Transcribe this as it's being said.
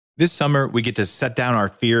This summer, we get to set down our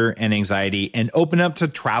fear and anxiety and open up to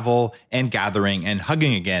travel and gathering and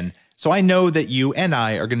hugging again. So I know that you and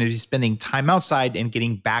I are going to be spending time outside and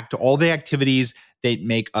getting back to all the activities that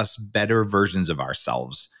make us better versions of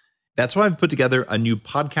ourselves. That's why I've put together a new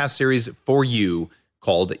podcast series for you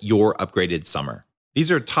called Your Upgraded Summer.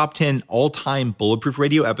 These are top 10 all-time Bulletproof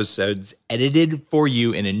Radio episodes edited for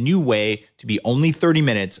you in a new way to be only 30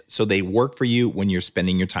 minutes so they work for you when you're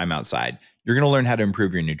spending your time outside. You're going to learn how to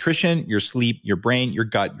improve your nutrition, your sleep, your brain, your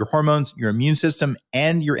gut, your hormones, your immune system,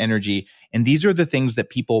 and your energy. And these are the things that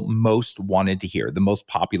people most wanted to hear, the most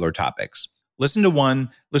popular topics. Listen to one,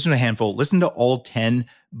 listen to a handful, listen to all 10,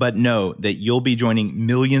 but know that you'll be joining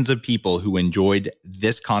millions of people who enjoyed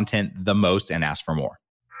this content the most and asked for more.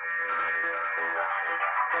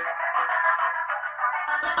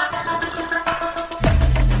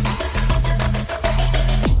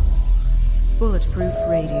 Bulletproof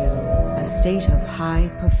Radio, a state of high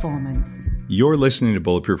performance. You're listening to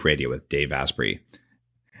Bulletproof Radio with Dave Asprey.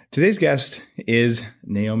 Today's guest is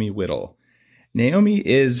Naomi Whittel. Naomi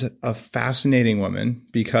is a fascinating woman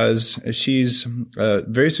because she's a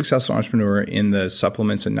very successful entrepreneur in the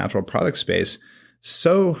supplements and natural product space.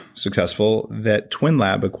 So successful that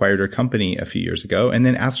TwinLab acquired her company a few years ago and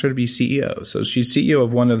then asked her to be CEO. So she's CEO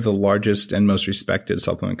of one of the largest and most respected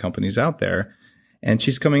supplement companies out there. And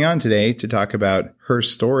she's coming on today to talk about her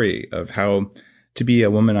story of how to be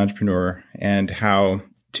a woman entrepreneur and how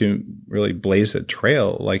to really blaze a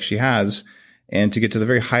trail like she has and to get to the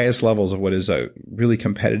very highest levels of what is a really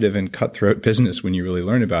competitive and cutthroat business when you really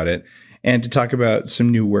learn about it, and to talk about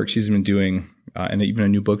some new work she's been doing and even a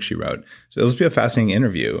new book she wrote. So this will be a fascinating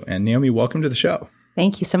interview. And Naomi, welcome to the show.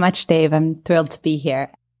 Thank you so much, Dave. I'm thrilled to be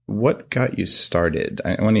here. What got you started?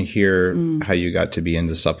 I want to hear how you got to be in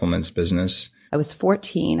the supplements business. I was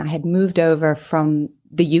 14. I had moved over from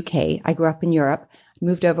the UK. I grew up in Europe,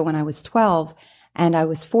 moved over when I was 12, and I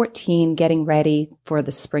was 14 getting ready for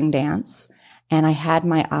the spring dance. And I had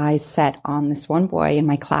my eyes set on this one boy in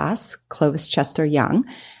my class, Clovis Chester Young,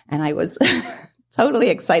 and I was totally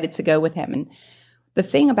excited to go with him. And the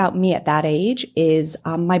thing about me at that age is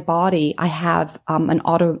my body, I have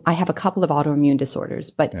a couple of autoimmune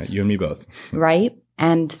disorders, but you and me both. Right?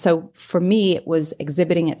 And so for me, it was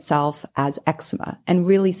exhibiting itself as eczema, and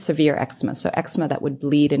really severe eczema. So eczema that would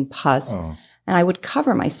bleed and pus. Oh. And I would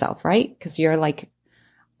cover myself, right? Because you're like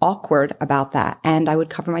awkward about that. And I would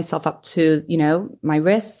cover myself up to, my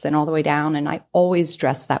wrists and all the way down. And I always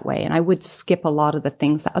dressed that way. And I would skip a lot of the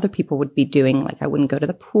things that other people would be doing. Like I wouldn't go to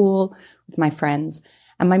the pool with my friends.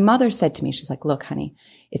 And my mother said to me, she's like, look, honey,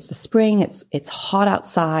 it's the spring. It's hot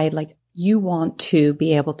outside. Like, you want to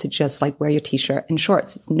be able to just like wear your t-shirt and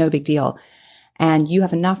shorts. It's no big deal. And you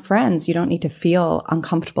have enough friends. You don't need to feel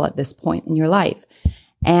uncomfortable at this point in your life.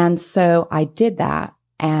 And so I did that.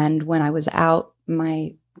 And when I was out,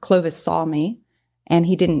 my Clovis saw me and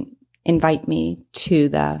he didn't invite me to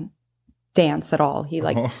the dance at all. He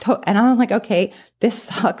and I'm like, okay, this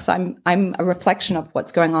sucks. I'm a reflection of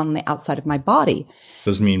what's going on the outside of my body.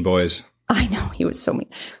 Those mean boys. I know, he was so mean.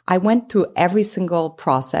 I went through every single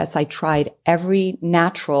process. I tried every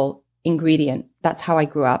natural ingredient. That's how I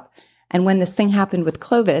grew up. And when this thing happened with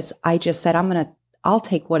Clovis, I just said, I'll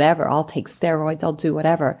take whatever. I'll take steroids. I'll do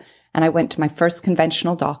whatever. And I went to my first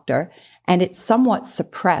conventional doctor, and it somewhat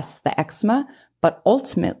suppressed the eczema. But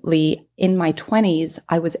ultimately in my 20s,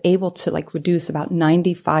 I was able to reduce about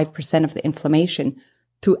 95% of the inflammation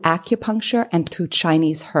through acupuncture and through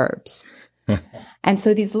Chinese herbs. And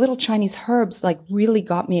so these little Chinese herbs really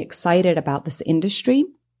got me excited about this industry.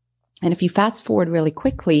 And if you fast forward really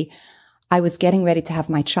quickly, I was getting ready to have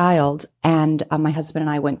my child, and my husband and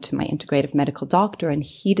I went to my integrative medical doctor, and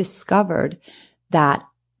he discovered that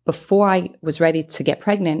before I was ready to get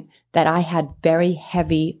pregnant, that I had very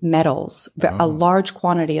heavy metals, a large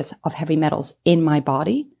quantity of heavy metals in my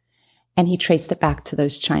body. And he traced it back to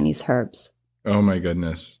those Chinese herbs. Oh my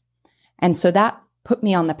goodness. And so that put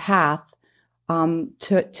me on the path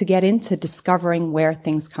to get into discovering where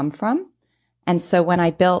things come from. And so when I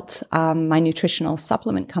built my nutritional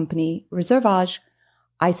supplement company, Reservage,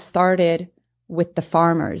 I started with the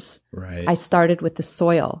farmers. Right. I started with the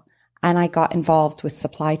soil, and I got involved with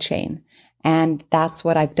supply chain. And that's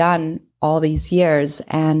what I've done all these years.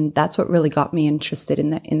 And that's what really got me interested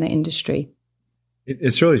in the industry.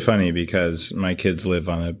 It's really funny because my kids live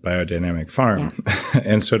on a biodynamic farm,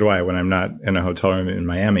 and so do I when I'm not in a hotel room in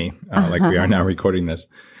Miami, like we are now recording this.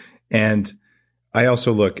 And I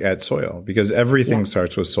also look at soil because everything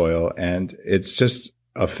starts with soil, and it's just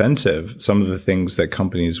offensive, some of the things that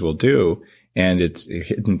companies will do, and it's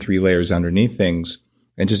hidden 3 layers underneath things.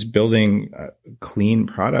 And just building clean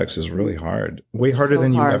products is really hard, way harder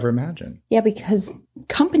than you ever imagine. Yeah, because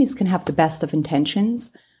companies can have the best of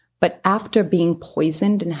intentions, but after being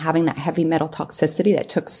poisoned and having that heavy metal toxicity that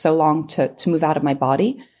took so long to move out of my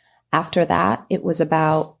body, after that, it was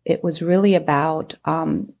really about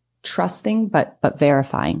trusting, but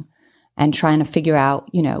verifying and trying to figure out,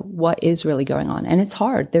 what is really going on. And it's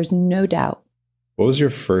hard. There's no doubt. What was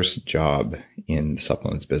your first job in the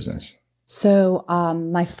supplements business? So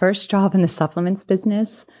my first job in the supplements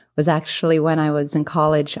business was actually when I was in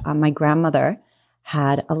college. My grandmother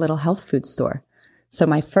had a little health food store. So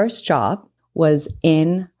my first job was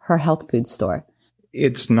in her health food store.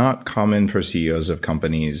 It's not common for CEOs of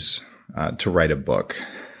companies to write a book.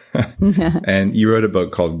 And you wrote a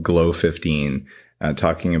book called Glow 15,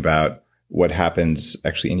 talking about what happens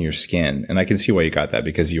actually in your skin. And I can see why you got that,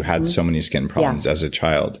 because you had so many skin problems as a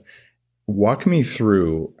child. Walk me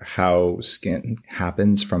through how skin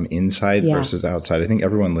happens from inside versus outside. I think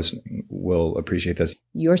everyone listening will appreciate this.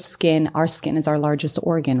 Our skin is our largest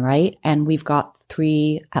organ, right? And we've got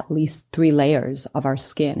at least three layers of our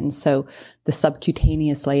skin. And so the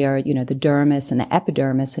subcutaneous layer, the dermis and the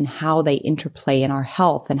epidermis, and how they interplay in our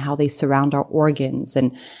health and how they surround our organs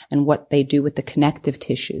and what they do with the connective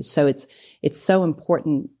tissues. So it's so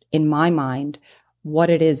important in my mind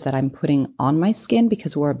what it is that I'm putting on my skin,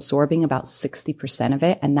 because we're absorbing about 60% of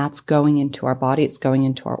it, and that's going into our body. It's going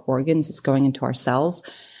into our organs. It's going into our cells.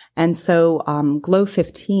 And so, Glow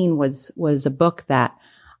 15 was a book that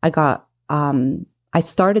I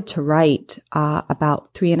started to write,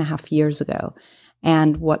 about 3.5 years ago.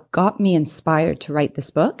 And what got me inspired to write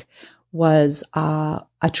this book was, a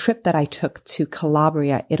trip that I took to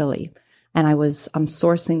Calabria, Italy. And I'm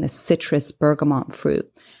sourcing the citrus bergamot fruit.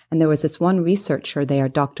 And there was this one researcher there,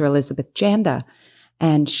 Dr. Elizabeth Janda,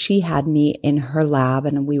 and she had me in her lab,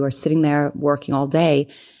 and we were sitting there working all day.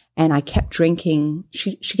 And I kept drinking.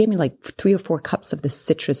 She gave me like 3 or 4 cups of this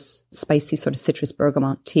spicy sort of citrus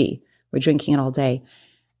bergamot tea. We're drinking it all day.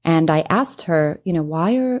 And I asked her,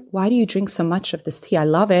 why do you drink so much of this tea? I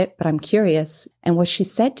love it, but I'm curious. And what she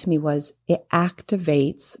said to me was, it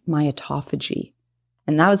activates my autophagy.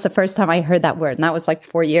 And that was the first time I heard that word. And that was like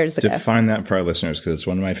 4 years ago. Define that for our listeners, because it's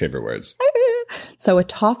one of my favorite words. So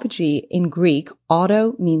autophagy in Greek,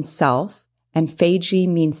 auto means self and phagy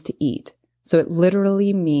means to eat. So it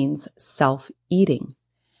literally means self-eating.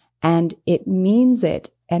 And it means it.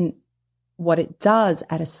 And what it does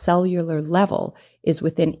at a cellular level is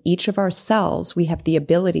within each of our cells, we have the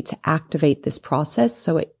ability to activate this process.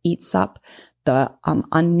 So it eats up the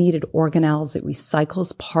unneeded organelles. It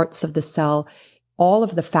recycles parts of the cell. All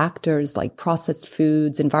of the factors like processed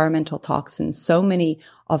foods, environmental toxins, so many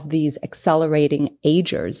of these accelerating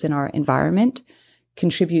agers in our environment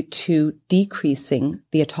contribute to decreasing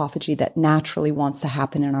the autophagy that naturally wants to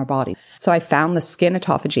happen in our body. So I found the skin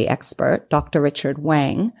autophagy expert, Dr. Richard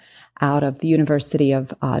Wang, out of the University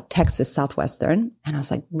of Texas Southwestern. And I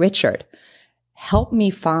was like, Richard, help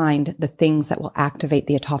me find the things that will activate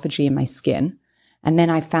the autophagy in my skin. And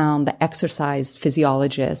then I found the exercise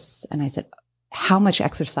physiologists, and I said, how much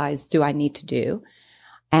exercise do I need to do?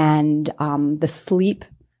 And the sleep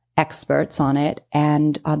experts on it,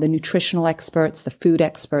 and the nutritional experts, the food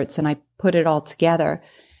experts, and I put it all together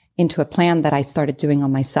into a plan that I started doing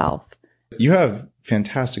on myself. You have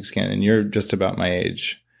fantastic skin, and you're just about my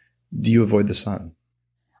age. Do you avoid the sun?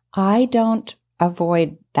 I don't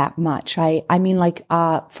avoid that much. I mean,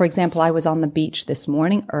 for example, I was on the beach this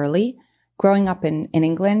morning early. Growing up in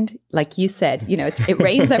England, like you said, it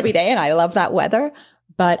rains every day and I love that weather.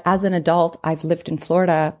 But as an adult, I've lived in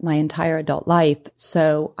Florida my entire adult life.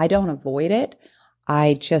 So I don't avoid it.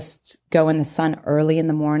 I just go in the sun early in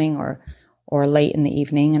the morning or late in the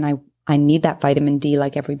evening. And I need that vitamin D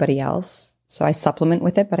like everybody else. So I supplement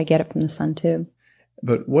with it, but I get it from the sun too.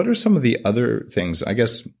 But what are some of the other things? I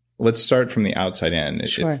guess let's start from the outside in.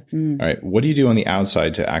 Sure. All right. What do you do on the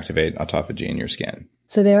outside to activate autophagy in your skin?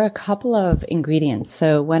 So there are a couple of ingredients.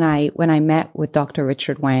 So when I met with Dr.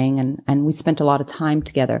 Richard Wang and we spent a lot of time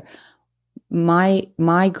together, my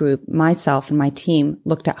group, myself and my team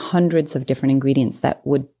looked at hundreds of different ingredients that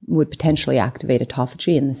would potentially activate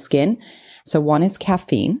autophagy in the skin. So one is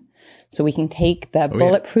caffeine. So we can take the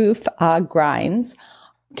bulletproof grinds.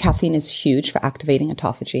 Caffeine is huge for activating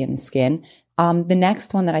autophagy in the skin. The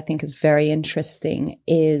next one that I think is very interesting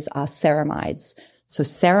is ceramides. So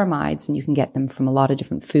ceramides, and you can get them from a lot of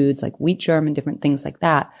different foods like wheat germ and different things like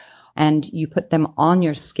that. And you put them on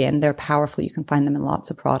your skin. They're powerful. You can find them in lots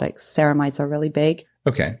of products. Ceramides are really big.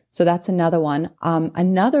 Okay. So that's another one.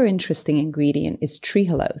 Another interesting ingredient is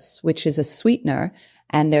trehalose, which is a sweetener.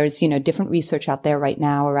 And there's, different research out there right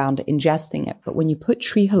now around ingesting it. But when you put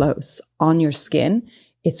trehalose on your skin,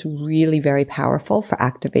 it's really very powerful for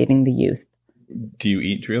activating the youth. Do you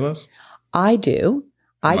eat trehalose? I do.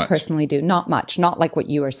 I personally do. Not much. Not like what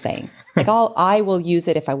you are saying. Like I will use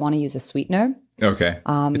it if I want to use a sweetener. Okay.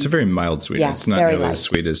 It's a very mild sweetener. Yeah, it's not very nearly light. as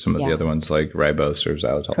sweet as some of the other ones like ribose or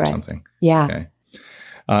xylitol or something. Yeah. Okay.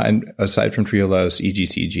 And aside from trehalose,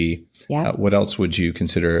 EGCG, what else would you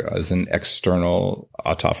consider as an external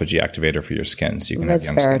autophagy activator for your skin so you can have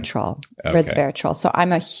young skin? Resveratrol. So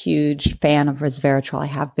I'm a huge fan of resveratrol. I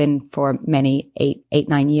have been for many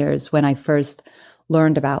 9 years. When I first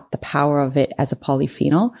learned about the power of it as a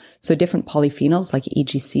polyphenol. So different polyphenols like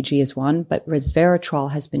EGCG is one, but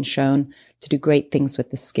resveratrol has been shown to do great things with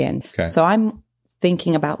the skin. Okay. So I'm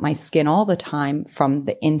thinking about my skin all the time from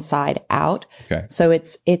the inside out. Okay. So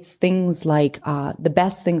it's things like the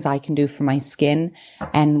best things I can do for my skin,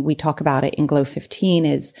 and we talk about it in Glow 15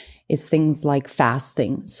 is things like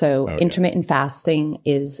fasting. So intermittent fasting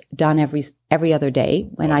is done every other day.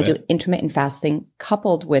 When I do intermittent fasting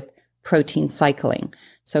coupled with protein cycling.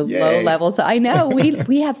 So low levels. I know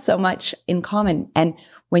we have so much in common. And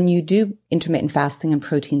when you do intermittent fasting and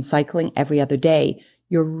protein cycling every other day,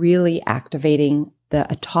 you're really activating the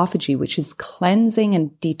autophagy, which is cleansing and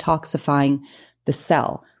detoxifying the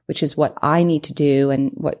cell, which is what I need to do and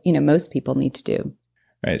what, most people need to do.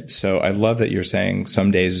 Right. So I love that you're saying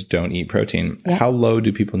some days don't eat protein. Yeah. How low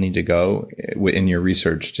do people need to go in your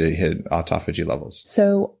research to hit autophagy levels?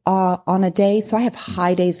 So on a day, so I have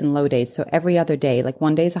high days and low days. So every other day, like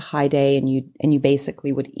one day is a high day and you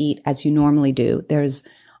basically would eat as you normally do. There's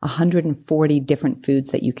 140 different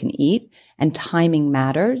foods that you can eat, and timing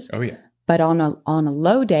matters. Oh yeah. But on a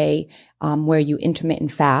low day, where you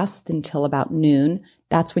intermittent fast until about noon,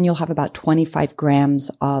 that's when you'll have about 25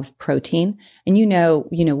 grams of protein. And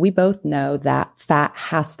we both know that fat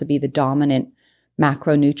has to be the dominant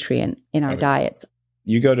macronutrient in our diets.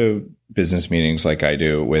 You go to business meetings like I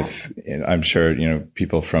do with, I'm sure,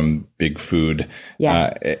 people from big food.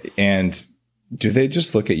 Yes. And do they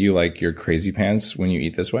just look at you like you're crazy pants when you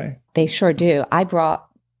eat this way? They sure do. I brought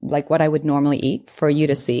like what I would normally eat for you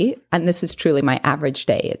to see. And this is truly my average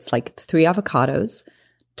day. It's like 3 avocados,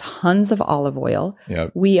 tons of olive oil.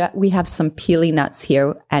 Yep. We have some peely nuts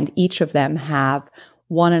here, and each of them have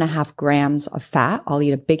 1.5 grams of fat. I'll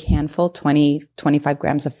eat a big handful, 25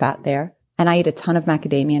 grams of fat there. And I eat a ton of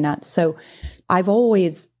macadamia nuts. So I've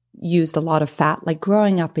always used a lot of fat. Like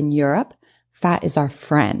growing up in Europe, fat is our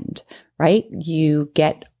friend, right? You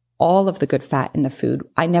get all of the good fat in the food.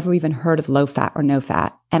 I never even heard of low fat or no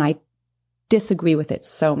fat, and I disagree with it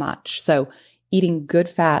so much. So eating good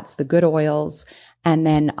fats, the good oils, and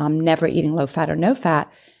then never eating low fat or no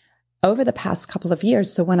fat over the past couple of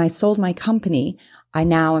years. So when I sold my company, I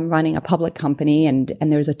now am running a public company, and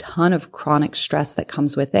there's a ton of chronic stress that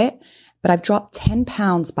comes with it. But I've dropped 10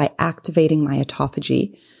 pounds by activating my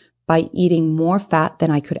autophagy, by eating more fat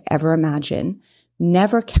than I could ever imagine,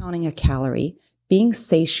 never counting a calorie, being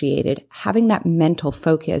satiated, having that mental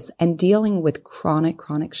focus, and dealing with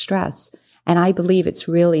chronic stress. And I believe it's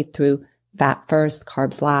really through fat first,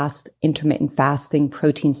 carbs last, intermittent fasting,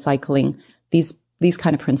 protein cycling, these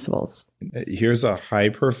kind of principles. Here's a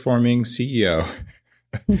high-performing CEO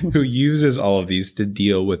who uses all of these to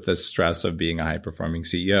deal with the stress of being a high-performing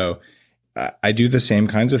CEO. I do the same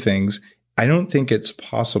kinds of things. I don't think it's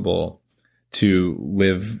possible to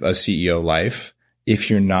live a CEO life if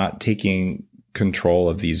you're not taking control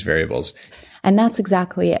of these variables. And that's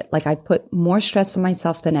exactly it. Like I've put more stress on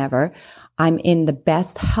myself than ever. I'm in the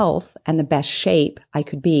best health and the best shape I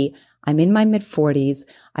could be. I'm in my mid-40s.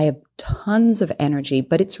 I have tons of energy,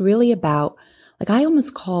 but it's really about, like, I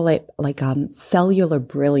almost call it like cellular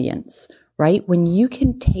brilliance, right? When you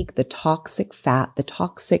can take the toxic fat, the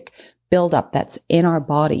toxic buildup that's in our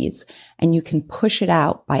bodies, and you can push it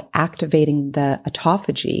out by activating the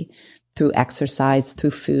autophagy through exercise,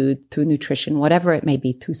 through food, through nutrition, whatever it may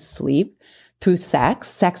be, through sleep, through sex.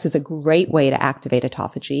 Sex is a great way to activate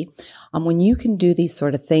autophagy. When you can do these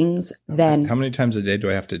sort of things, then... How many times a day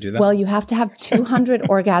do I have to do that? Well, you have to have 200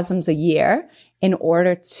 orgasms a year in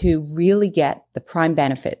order to really get the prime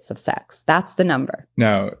benefits of sex. That's the number.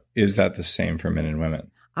 Now, is that the same for men and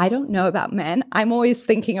women? I don't know about men. I'm always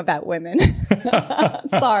thinking about women.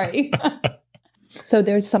 Sorry. So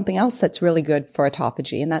there's something else that's really good for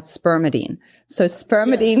autophagy, and that's spermidine. So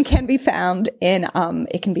spermidine can be found in,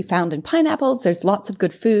 it can be found in pineapples. There's lots of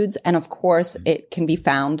good foods. And of course, it can be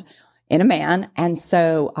found in a man. And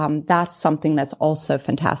so, that's something that's also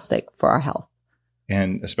fantastic for our health.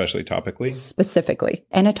 And especially topically? Specifically.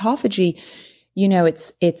 And autophagy,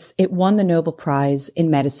 It won the Nobel Prize in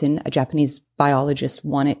medicine. A Japanese biologist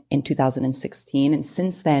won it in 2016. And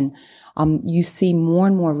since then, you see more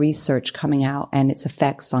and more research coming out and its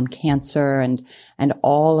effects on cancer and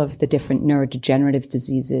all of the different neurodegenerative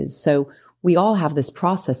diseases. So we all have this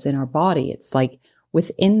process in our body. It's like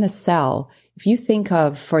within the cell, if you think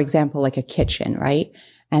of, for example, like a kitchen, right?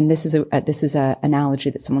 And this is a analogy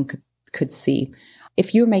that someone could see.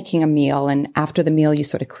 If you're making a meal and after the meal, you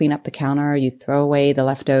sort of clean up the counter, you throw away the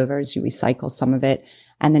leftovers, you recycle some of it.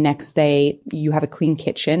 And the next day you have a clean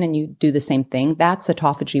kitchen and you do the same thing. That's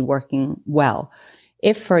autophagy working well.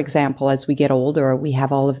 If, for example, as we get older, we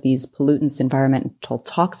have all of these pollutants, environmental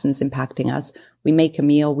toxins impacting us, we make a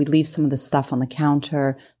meal, we leave some of the stuff on the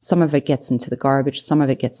counter, some of it gets into the garbage, some of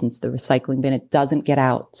it gets into the recycling bin. It doesn't get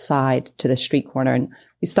outside to the street corner. And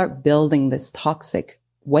we start building this toxic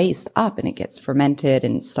waste up and it gets fermented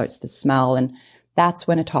and starts to smell. And that's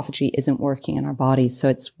when autophagy isn't working in our bodies. So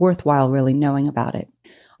it's worthwhile really knowing about it.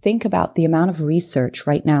 Think about the amount of research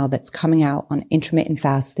right now that's coming out on intermittent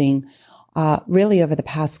fasting. Really over the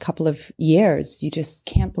past couple of years, you just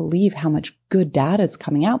can't believe how much good data is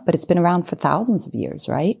coming out, but it's been around for thousands of years,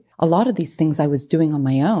 right? A lot of these things I was doing on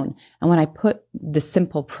my own. And when I put the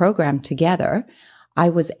simple program together, I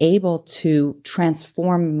was able to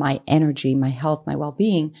transform my energy, my health, my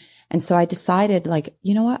well-being. And so I decided like,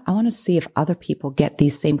 you know what? I want to see if other people get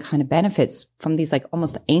these same kind of benefits from these like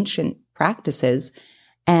almost ancient practices.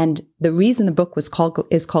 And the reason the book is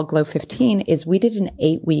called Glow 15 is we did an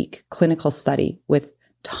 8-week clinical study with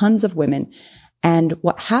tons of women. And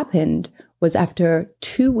what happened was after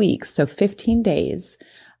 2 weeks, so 15 days,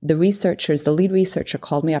 the lead researcher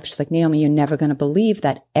called me up. She's like, Naomi, you're never going to believe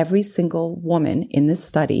that every single woman in this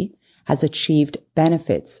study has achieved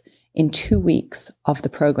benefits in 2 weeks of the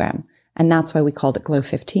program. And that's why we called it Glow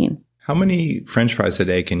 15. How many French fries a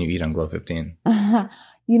day can you eat on Glow 15?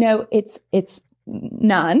 It's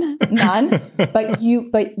none, but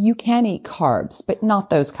you can eat carbs, but not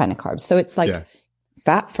those kind of carbs. So it's like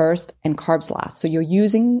fat first and carbs last. So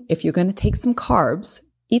if you're going to take some carbs,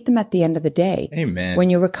 eat them at the end of the day. Amen. When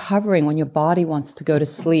you're recovering, when your body wants to go to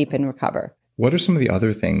sleep and recover. What are some of the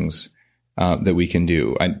other things that we can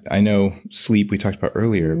do? I know sleep we talked about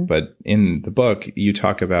earlier, but in the book, you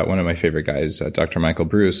talk about one of my favorite guys, Dr. Michael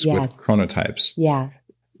Bruce, with chronotypes. Yeah.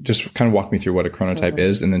 Just kind of walk me through what a chronotype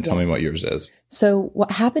is and then tell me what yours is. So what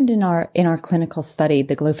happened in our clinical study,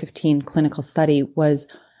 the Glow 15 clinical study, was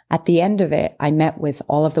at the end of it, I met with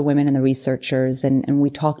all of the women and the researchers and we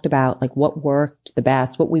talked about like what worked the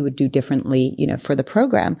best, what we would do differently, for the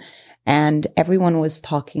program. And everyone was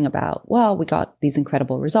talking about, well, we got these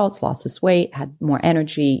incredible results, lost this weight, had more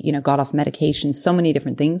energy, got off medications, so many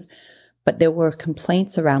different things. But there were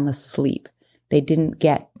complaints around the sleep. They didn't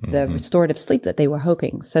get the restorative sleep that they were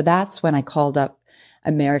hoping. So that's when I called up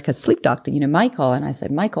America's sleep doctor, Michael, and I said,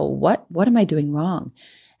 Michael, what am I doing wrong?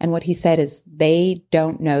 And what he said is they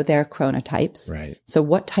don't know their chronotypes. Right. So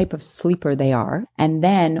what type of sleeper they are. And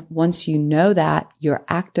then once you know that, you're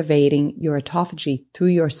activating your autophagy through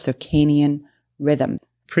your circadian rhythm.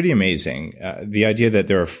 Pretty amazing. The idea that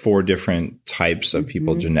there are 4 different types of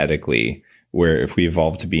people genetically, where if we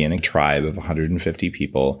evolved to be in a tribe of 150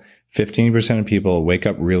 people, 15% of people wake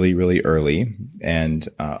up really, really early. And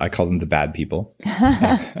I call them the bad people.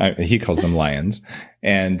 He calls them lions.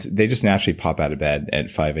 And they just naturally pop out of bed at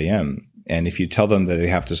 5 a.m. And if you tell them that they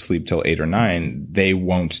have to sleep till 8 or 9, they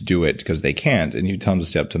won't do it because they can't. And you tell them to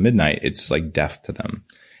stay up till midnight, it's like death to them.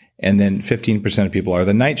 And then 15% of people are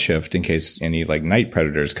the night shift in case any like night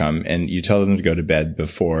predators come. And you tell them to go to bed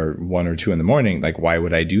before 1 or 2 in the morning. Like, why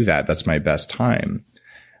would I do that? That's my best time.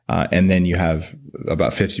 And then you have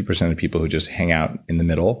about 50% of people who just hang out in the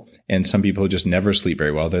middle, and some people who just never sleep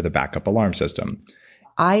very well. They're the backup alarm system.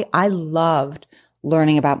 I loved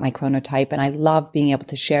learning about my chronotype, and I love being able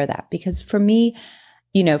to share that because for me,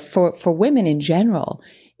 for women in general,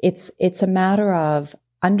 it's a matter of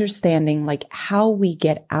understanding like how we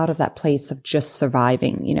get out of that place of just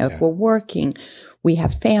surviving. If we're working, we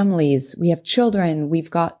have families, we have children,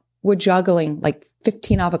 we're juggling like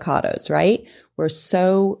 15 avocados, right? We're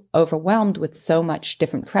so overwhelmed with so much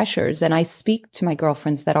different pressures. And I speak to my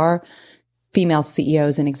girlfriends that are female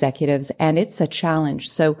CEOs and executives, and it's a challenge.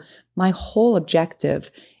 So my whole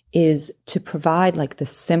objective is to provide like the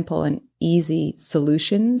simple and easy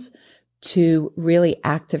solutions to really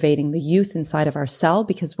activating the youth inside of our cell.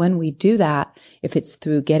 Because when we do that, if it's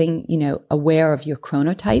through getting, aware of your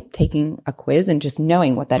chronotype, taking a quiz and just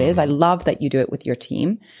knowing what that is, I love that you do it with your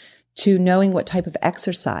team, to knowing what type of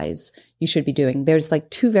exercise you should be doing. There's like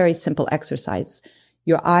 2 very simple exercises.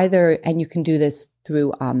 You're either, and you can do this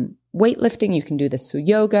through, weightlifting. You can do this through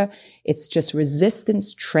yoga. It's just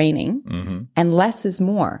resistance training, and less is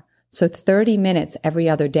more. So 30 minutes every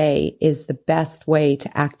other day is the best way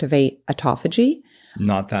to activate autophagy.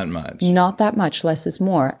 Not that much. Not that much. Less is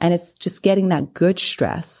more. And it's just getting that good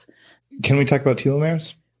stress. Can we talk about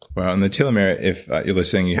telomeres? Well, in the telomere, if you're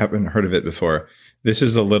listening, you haven't heard of it before, this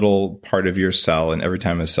is a little part of your cell, and every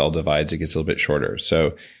time a cell divides, it gets a little bit shorter.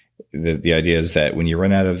 So the idea is that when you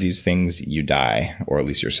run out of these things, you die, or at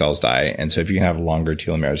least your cells die. And so if you have longer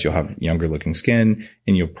telomeres, you'll have younger looking skin,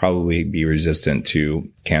 and you'll probably be resistant to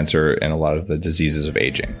cancer and a lot of the diseases of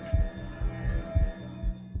aging.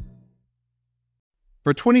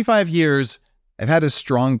 For 25 years, I've had a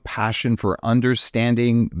strong passion for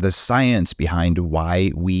understanding the science behind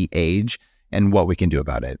why we age and what we can do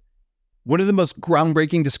about it. One of the most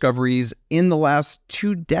groundbreaking discoveries in the last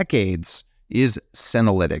 2 decades is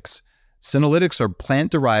senolytics. Senolytics are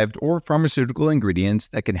plant-derived or pharmaceutical ingredients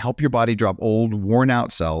that can help your body drop old,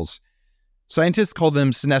 worn-out cells. Scientists call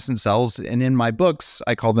them senescent cells, and in my books,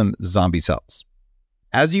 I call them zombie cells.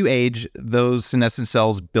 As you age, those senescent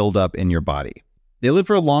cells build up in your body. They live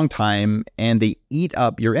for a long time, and they eat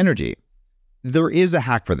up your energy. There is a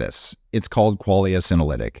hack for this. It's called Qualia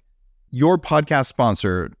Senolytic. Your podcast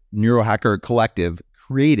sponsor, Neurohacker Collective,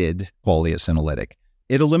 created Qualia Senolytic.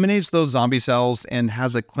 It eliminates those zombie cells and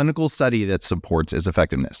has a clinical study that supports its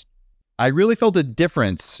effectiveness. I really felt a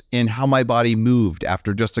difference in how my body moved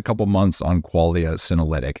after just a couple months on Qualia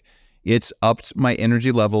Senolytic. It's upped my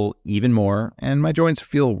energy level even more, and my joints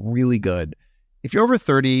feel really good. If you're over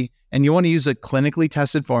 30 and you want to use a clinically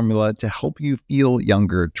tested formula to help you feel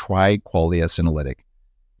younger, try Qualia Senolytic.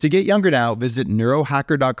 To get younger now, visit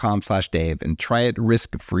neurohacker.com/Dave and try it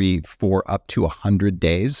risk-free for up to 100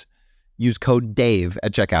 days. Use code DAVE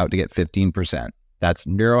at checkout to get 15%. That's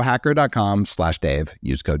neurohacker.com/Dave.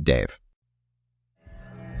 Use code DAVE.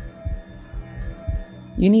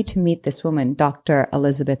 You need to meet this woman, Dr.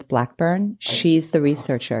 Elizabeth Blackburn. She's the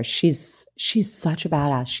researcher. She's such a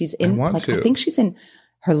badass. I think she's in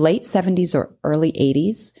her late 70s or early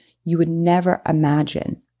 80s. You would never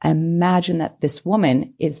imagine that this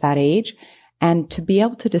woman is that age, and to be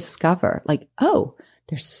able to discover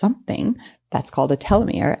there's something that's called a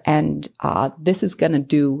telomere, and this is going to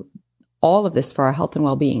do all of this for our health and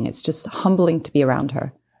well-being. It's just humbling to be around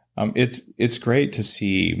her. It's great to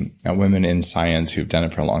see women in science who've done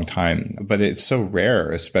it for a long time, but it's so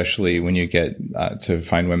rare, especially when you get to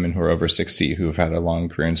find women who are over 60 who've had a long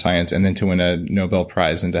career in science, and then to win a Nobel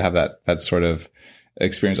Prize and to have that sort of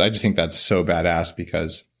experience. I just think that's so badass,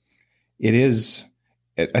 because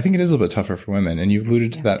I think it is a little bit tougher for women, and you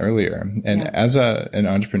alluded to that earlier. And as an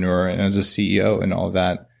entrepreneur and as a CEO and all of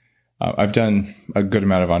that, I've done a good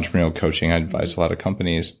amount of entrepreneurial coaching. I advise a lot of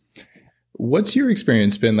companies. What's your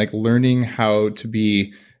experience been like learning how to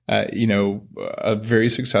be, a very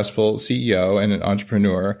successful CEO and an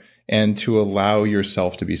entrepreneur, and to allow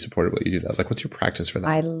yourself to be supported while you do that? Like, what's your practice for that?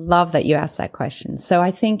 I love that you asked that question. So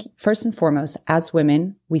I think first and foremost, as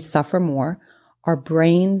women, we suffer more. Our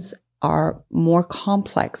brains are more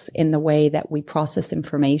complex in the way that we process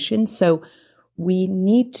information. So we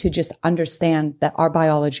need to just understand that our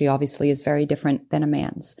biology obviously is very different than a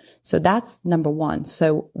man's. So that's number one.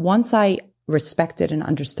 So once I respected and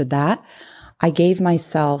understood that, I gave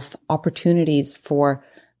myself opportunities for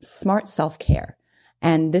smart self-care.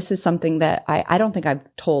 And this is something that I don't think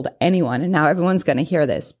I've told anyone, and now everyone's going to hear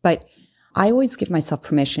this, but I always give myself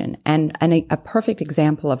permission. And a perfect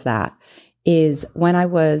example of that is when I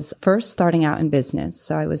was first starting out in business.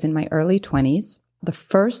 So I was in my early 20s. The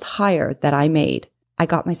first hire that I made, I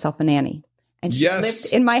got myself a nanny, and she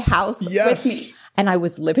lived in my house with me. And I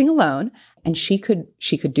was living alone, and she could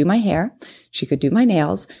do my hair. She could do my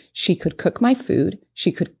nails. She could cook my food.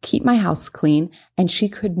 She could keep my house clean, and she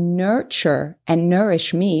could nurture and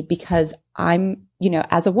nourish me, because I'm,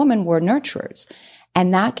 as a woman, we're nurturers.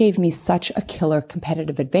 And that gave me such a killer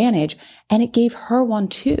competitive advantage. And it gave her one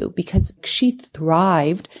too, because she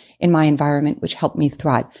thrived in my environment, which helped me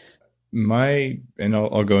thrive.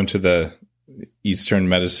 I'll go into the Eastern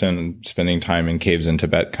medicine, spending time in caves in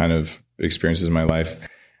Tibet kind of experiences in my life.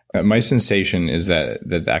 My sensation is that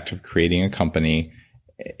the act of creating a company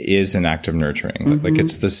is an act of nurturing. Mm-hmm. Like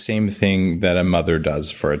it's the same thing that a mother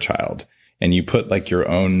does for a child. And you put like your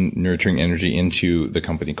own nurturing energy into the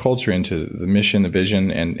company culture, into the mission, the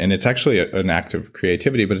vision. And it's actually an act of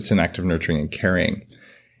creativity, but it's an act of nurturing and caring.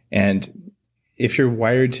 And if you're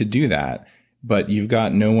wired to do that, but you've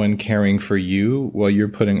got no one caring for you while you're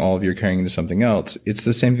putting all of your caring into something else, it's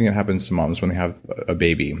the same thing that happens to moms when they have a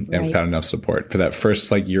baby and without enough support. For that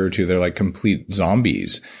first like year or two, they're like complete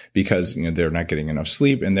zombies because, they're not getting enough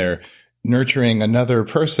sleep, and they're nurturing another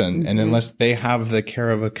person. And unless they have the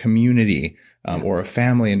care of a community or a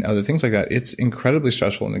family and other things like that, it's incredibly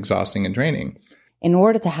stressful and exhausting and draining. In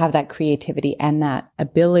order to have that creativity and that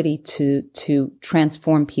ability to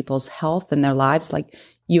transform people's health and their lives, like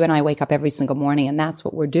you and I wake up every single morning and that's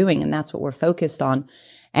what we're doing and that's what we're focused on.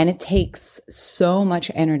 And it takes so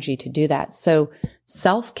much energy to do that. So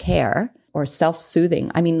self-care or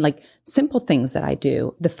self-soothing, I mean, like simple things that I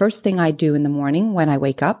do. The first thing I do in the morning when I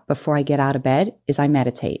wake up before I get out of bed is I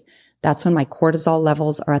meditate. That's when my cortisol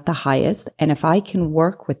levels are at the highest. And if I can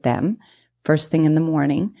work with them first thing in the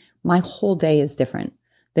morning, my whole day is different.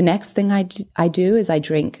 The next thing I do is I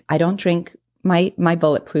drink. I don't drink my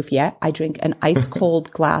bulletproof yet. I drink an ice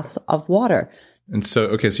cold glass of water. And so,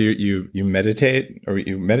 okay, so you meditate,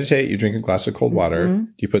 you drink a glass of cold water. Do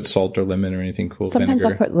you put salt or lemon or anything cool? Sometimes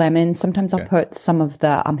vinegar? I'll put lemon. Sometimes I'll put some of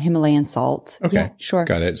the Himalayan salt. Okay, yeah, sure.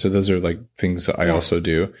 Got it. So those are like things that I also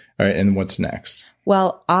do. All right, and what's next?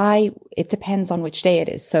 Well, it depends on which day it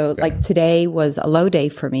is. So like today was a low day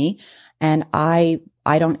for me and I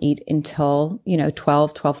don't eat until,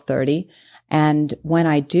 12:30. And when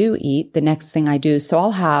I do eat, the next thing I do, so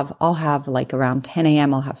I'll have like around 10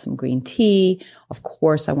 a.m., I'll have some green tea. Of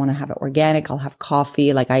course, I want to have it organic. I'll have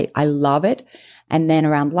coffee. Like I love it. And then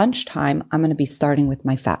around lunchtime, I'm going to be starting with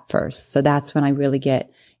my fat first. So that's when I really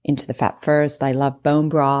get into the fat first. I love bone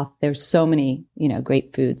broth. There's so many,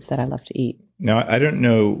 great foods that I love to eat. Now, I don't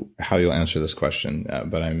know how you'll answer this question,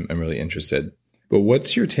 but I'm really interested. But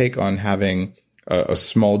what's your take on having a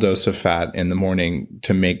small dose of fat in the morning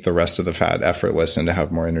to make the rest of the fat effortless and to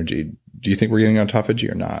have more energy? Do you think we're getting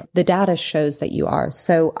autophagy or not? The data shows that you are.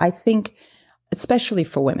 So I think, especially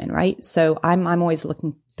for women, right? So I'm always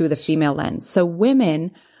looking through the female lens. So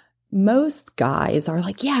women, most guys are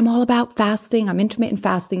like, yeah, I'm all about fasting. I'm intermittent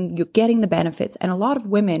fasting. You're getting the benefits. And a lot of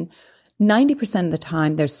women, 90% of the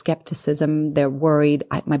time, there's skepticism. They're worried.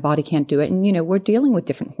 My body can't do it. And, we're dealing with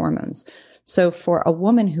different hormones. So for a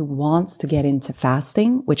woman who wants to get into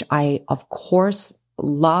fasting, which I, of course,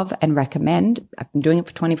 love and recommend, I've been doing it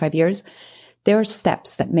for 25 years, there are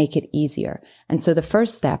steps that make it easier. And so the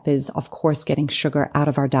first step is, of course, getting sugar out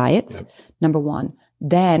of our diets. Yep. Number one.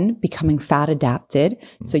 Then becoming fat adapted.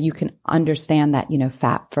 So you can understand that,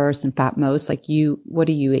 fat first and fat most, like what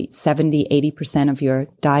do you eat? 70, 80% of your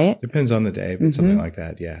diet? Depends on the day, but something like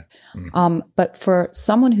that. Yeah. But for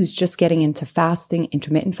someone who's just getting into fasting,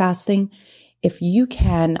 intermittent fasting, if you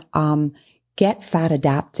can, get fat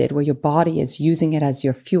adapted where your body is using it as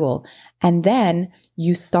your fuel, and then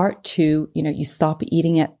you start to, you stop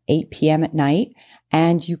eating at 8 p.m. at night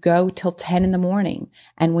and you go till 10 in the morning.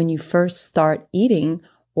 And when you first start eating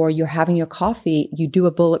or you're having your coffee, you do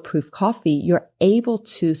a bulletproof coffee, you're able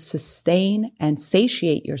to sustain and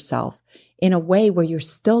satiate yourself in a way where you're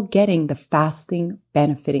still getting the fasting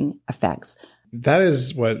benefiting effects. That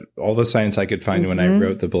is what all the science I could find when I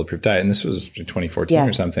wrote the Bulletproof Diet, and this was 2014 or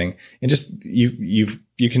something. And just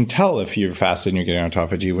you can tell if you're fasted and you're getting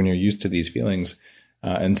autophagy when you're used to these feelings.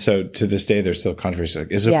 And so to this day, there's still controversy.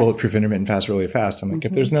 Like, is a bulletproof intermittent fast really fast? I'm like,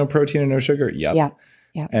 if there's no protein and no sugar, yep. Yeah.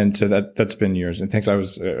 Yeah. And so that's been years. And thanks.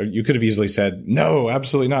 You could have easily said, no,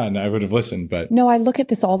 absolutely not. And I would have listened, but. No, I look at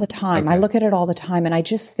this all the time. Okay. I look at it all the time. And I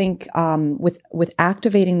just think, with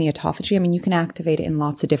activating the autophagy, I mean, you can activate it in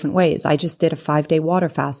lots of different ways. I just did a 5-day water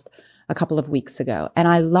fast a couple of weeks ago. And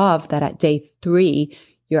I love that at day 3,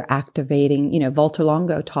 you're activating, Walter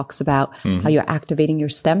Longo talks about how you're activating your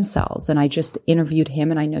stem cells. And I just interviewed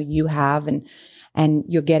him and I know you have, and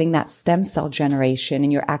you're getting that stem cell generation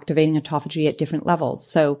and you're activating autophagy at different levels.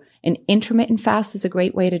 So an intermittent fast is a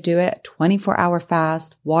great way to do it. 24-hour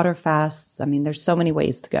fast, water fasts. I mean, there's so many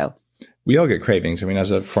ways to go. We all get cravings. I mean,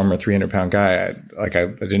 as a former 300-pound guy, I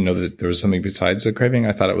didn't know that there was something besides a craving.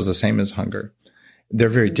 I thought it was the same as hunger. They're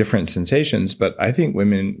very different sensations, but I think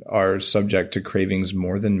women are subject to cravings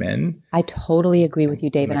more than men. I totally agree with you,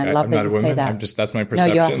 David. I love that you say that. That's my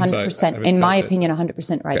perception. No, you're 100%. In my opinion,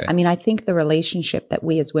 100% right. Okay. I mean, I think the relationship that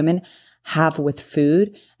we as women have with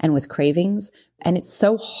food and with cravings, and it's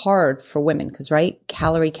so hard for women because, right,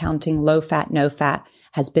 calorie counting, low fat, no fat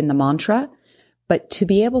has been the mantra. But to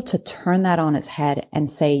be able to turn that on its head and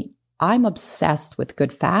say, I'm obsessed with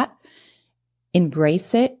good fat,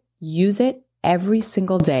 embrace it, use it, every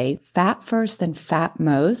single day, fat first and fat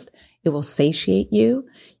most, it will satiate you.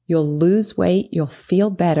 You'll lose weight. You'll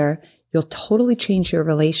feel better. You'll totally change your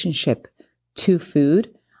relationship to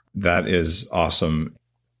food. That is awesome.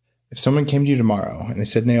 If someone came to you tomorrow and they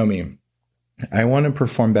said, Naomi, I want to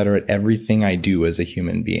perform better at everything I do as a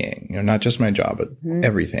human being, not just my job, but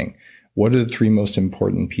everything. What are the 3 most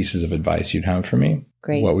important pieces of advice you'd have for me?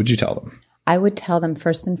 Great. What would you tell them? I would tell them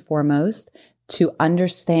first and foremost to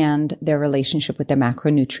understand their relationship with their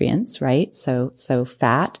macronutrients, right? So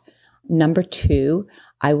fat. Number 2,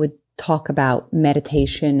 I would talk about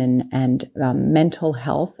meditation and mental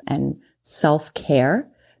health and self-care,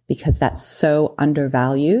 because that's so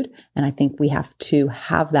undervalued. And I think we have to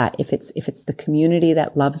have that. If it's the community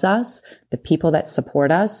that loves us, the people that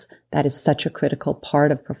support us, that is such a critical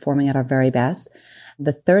part of performing at our very best.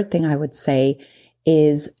 The third thing I would say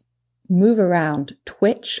is move around,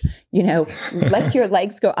 twitch, let your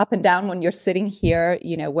legs go up and down when you're sitting here,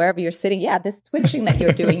 wherever you're sitting. Yeah, this twitching that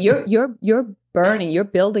you're doing, you're burning, you're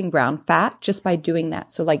building brown fat just by doing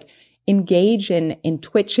that. So like engage in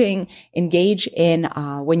twitching, engage in,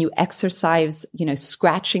 when you exercise,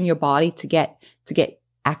 scratching your body to get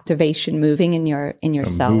activation moving in your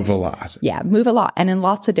cells. Move a lot. Yeah, move a lot, and in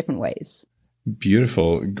lots of different ways.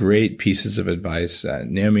 Beautiful. Great pieces of advice.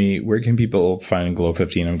 Naomi, where can people find Glow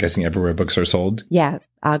 15? I'm guessing everywhere books are sold. Yeah.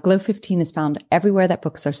 Glow 15 is found everywhere that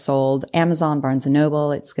books are sold. Amazon, Barnes &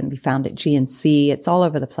 Noble. It's going to be found at GNC. It's all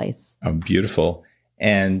over the place. Oh, beautiful.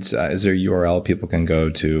 And is there a URL people can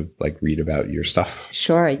go to read about your stuff?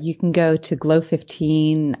 Sure. You can go to Glow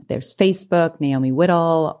 15. There's Facebook, Naomi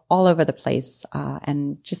Whittel, all over the place.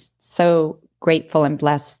 And just so grateful and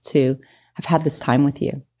blessed to have had this time with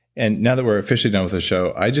you. And now that we're officially done with the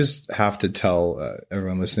show, I just have to tell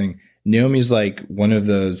everyone listening, Naomi's like one of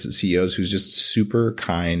those CEOs who's just super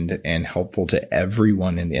kind and helpful to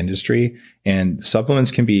everyone in the industry. And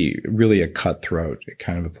supplements can be really a cutthroat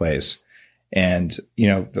kind of a place. And,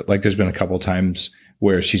 there's been a couple of times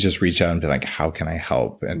where she's just reached out and been like, how can I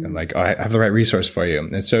help? And I have the right resource for you.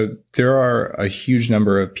 And so there are a huge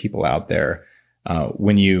number of people out there,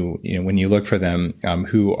 when you look for them,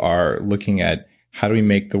 who are looking at how do we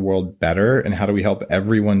make the world better and how do we help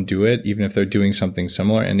everyone do it, even if they're doing something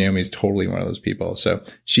similar. And Naomi's totally one of those people. So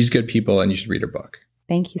she's good people and you should read her book.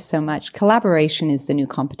 Thank you so much. Collaboration is the new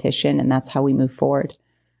competition, and that's how we move forward.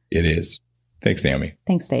 It is. Thanks, Naomi.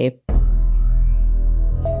 Thanks, Dave.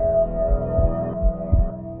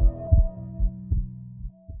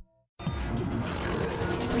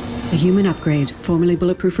 The Human Upgrade, formerly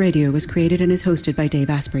Bulletproof Radio, was created and is hosted by Dave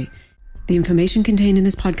Asprey. The information contained in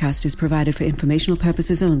this podcast is provided for informational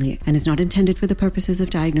purposes only and is not intended for the purposes of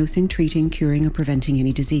diagnosing, treating, curing, or preventing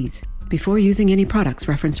any disease. Before using any products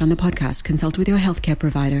referenced on the podcast, consult with your healthcare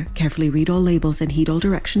provider, carefully read all labels, and heed all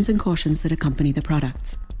directions and cautions that accompany the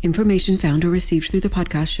products. Information found or received through the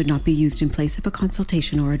podcast should not be used in place of a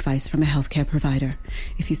consultation or advice from a healthcare provider.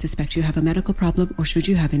 If you suspect you have a medical problem or should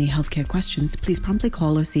you have any healthcare questions, please promptly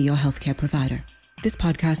call or see your healthcare provider. This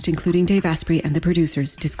podcast, including Dave Asprey and the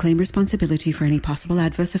producers, disclaim responsibility for any possible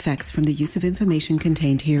adverse effects from the use of information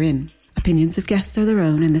contained herein. Opinions of guests are their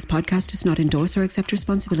own, and this podcast does not endorse or accept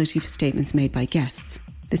responsibility for statements made by guests.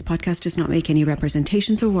 This podcast does not make any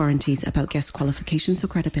representations or warranties about guest qualifications or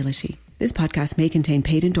credibility. This podcast may contain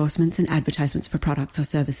paid endorsements and advertisements for products or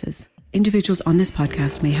services. Individuals on this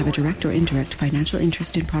podcast may have a direct or indirect financial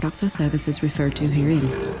interest in products or services referred to herein.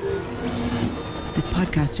 This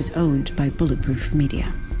podcast is owned by Bulletproof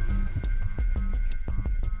Media.